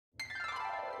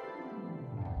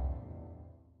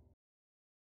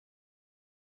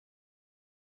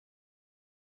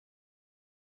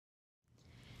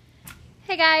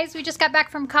Hey guys, we just got back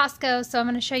from Costco, so I'm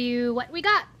going to show you what we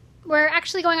got. We're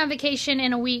actually going on vacation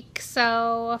in a week,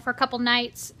 so for a couple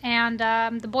nights, and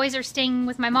the boys are staying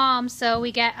with my mom, so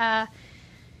we get a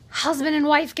husband and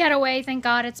wife getaway. Thank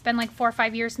God, it's been like 4 or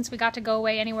 5 years since we got to go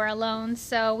away anywhere alone,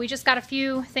 so we just got a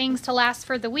few things to last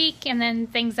for the week, and then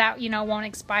things that, you know, won't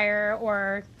expire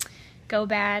or go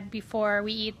bad before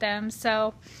we eat them,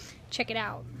 so check it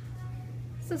out.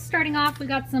 So starting off, we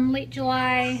got some late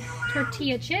July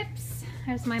tortilla chips.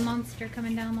 There's my monster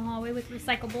coming down the hallway with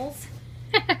recyclables.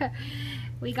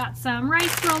 We got some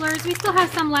rice rollers. We still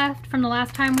have some left from the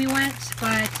last time we went,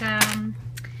 but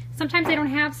sometimes they don't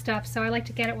have stuff, so I like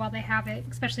to get it while they have it,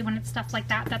 especially when it's stuff like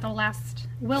that that will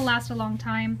last a long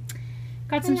time.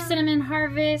 Got some cinnamon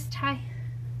harvest. Hi.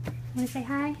 Want to say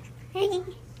hi?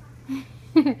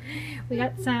 Hi. We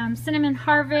got some cinnamon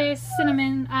harvest,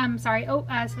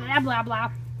 blah blah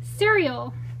blah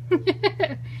cereal.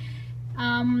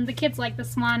 The kids like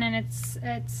this one, and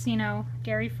it's you know,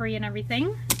 dairy free and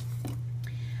everything.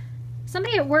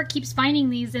 Somebody at work keeps finding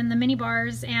these in the mini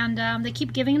bars, and they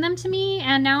keep giving them to me,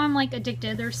 and now I'm like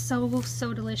addicted. They're so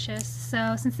delicious.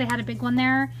 So since they had a big one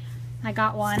there, I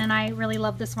got one, and I really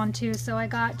love this one too. So I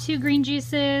got 2 green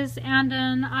juices and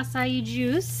an acai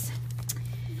juice.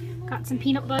 Got some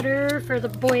peanut butter for the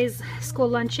boys' school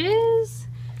lunches.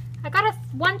 I got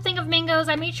one thing of mangoes.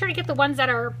 I made sure to get the ones that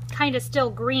are kind of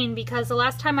still green, because the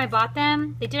last time I bought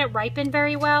them, they didn't ripen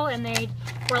very well, and they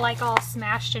were like all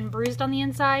smashed and bruised on the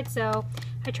inside. So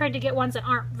I tried to get ones that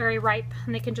aren't very ripe,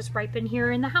 and they can just ripen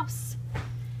here in the house.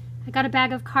 I got a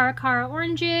bag of Cara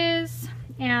oranges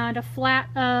and a flat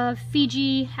of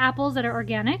Fiji apples that are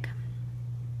organic.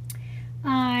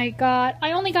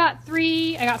 I only got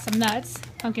 3, I got some nuts,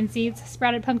 pumpkin seeds,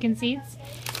 sprouted pumpkin seeds,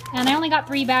 and I only got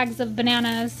 3 bags of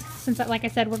bananas since, like I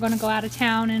said, we're going to go out of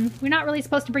town, and we're not really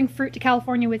supposed to bring fruit to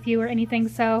California with you or anything,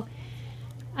 so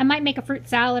I might make a fruit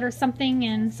salad or something.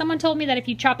 And someone told me that if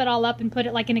you chop it all up and put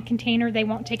it like in a container, they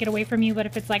won't take it away from you, but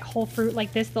if it's like whole fruit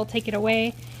like this, they'll take it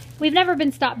away. We've never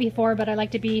been stopped before, but I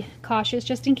like to be cautious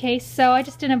just in case, so I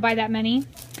just didn't buy that many.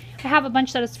 I have a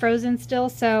bunch that is frozen still,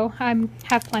 so I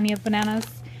have plenty of bananas.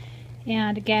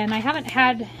 And again,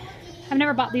 I've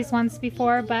never bought these ones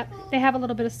before, but they have a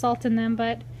little bit of salt in them,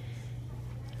 but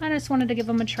I just wanted to give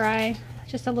them a try.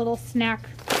 Just a little snack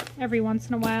every once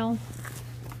in a while.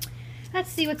 Let's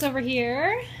see what's over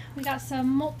here. We got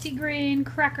some multigrain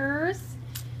crackers,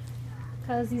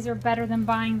 because these are better than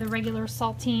buying the regular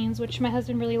saltines, which my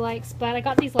husband really likes, but I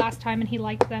got these last time and he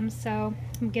liked them, so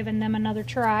I'm giving them another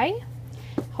try.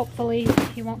 Hopefully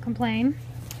he won't complain.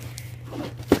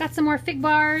 Got some more fig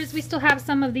bars. We still have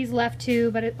some of these left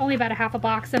too, but it's only about a half a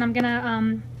box, and I'm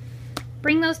gonna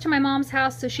bring those to my mom's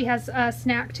house so she has a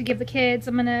snack to give the kids.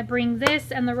 I'm gonna bring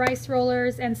this and the rice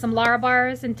rollers and some Lara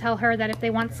bars and tell her that if they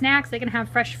want snacks, they can have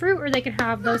fresh fruit or they can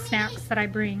have those snacks that I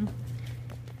bring.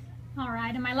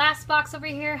 Alright, and my last box over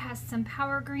here has some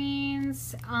power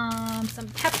greens, some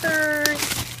peppers,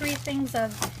 3 things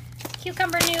of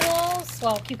cucumber noodles.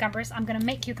 Well, cucumbers. I'm gonna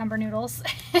make cucumber noodles.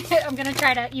 I'm gonna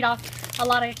try to eat off a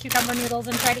lot of cucumber noodles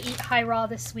and try to eat HighRaw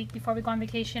this week before we go on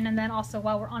vacation, and then also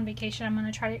while we're on vacation I'm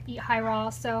gonna try to eat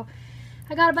HighRaw. So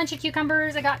I got a bunch of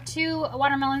cucumbers. I got 2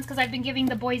 watermelons because I've been giving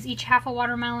the boys each half a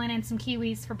watermelon and some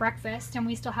kiwis for breakfast, and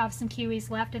we still have some kiwis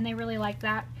left and they really like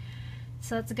that,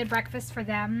 so it's a good breakfast for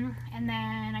them. And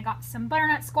then I got some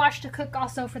butternut squash to cook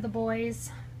also for the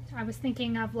boys. I was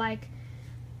thinking of like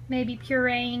maybe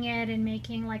pureeing it and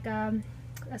making like a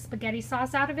spaghetti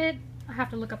sauce out of it. I have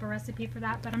to look up a recipe for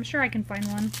that, but I'm sure I can find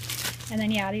one. And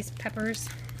then yeah, these peppers.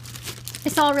 I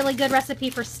saw a really good recipe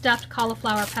for stuffed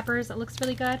cauliflower peppers that looks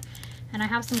really good, and I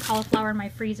have some cauliflower in my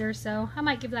freezer, so I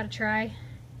might give that a try.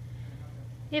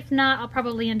 If not, I'll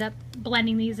probably end up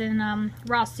blending these in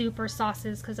raw soup or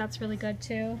sauces, because that's really good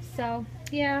too. So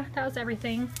yeah, that was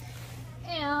everything.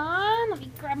 And let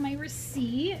me grab my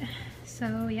receipt.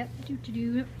 So yep,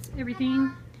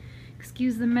 everything.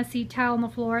 Excuse the messy towel on the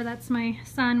floor. That's my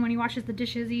son. When he washes the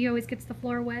dishes, he always gets the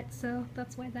floor wet, so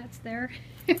that's why that's there.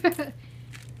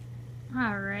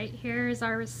 Alright, here's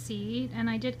our receipt. And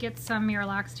I did get some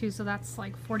Miralax too, so that's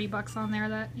like 40 bucks on there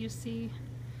that you see.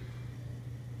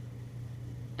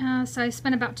 So I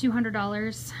spent about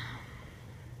 $200.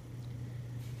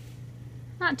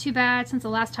 Not too bad. Since the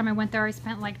last time I went there, I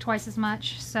spent like twice as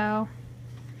much, so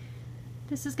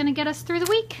this is gonna get us through the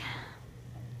week,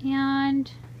 and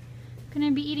I'm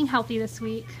gonna be eating healthy this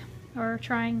week, or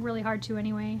trying really hard to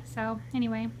anyway. So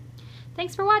anyway,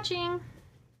 thanks for watching.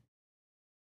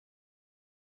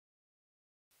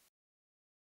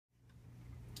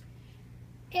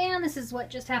 And this is what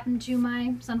just happened to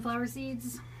my sunflower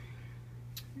seeds.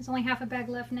 There's only half a bag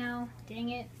left now. Dang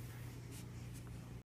it.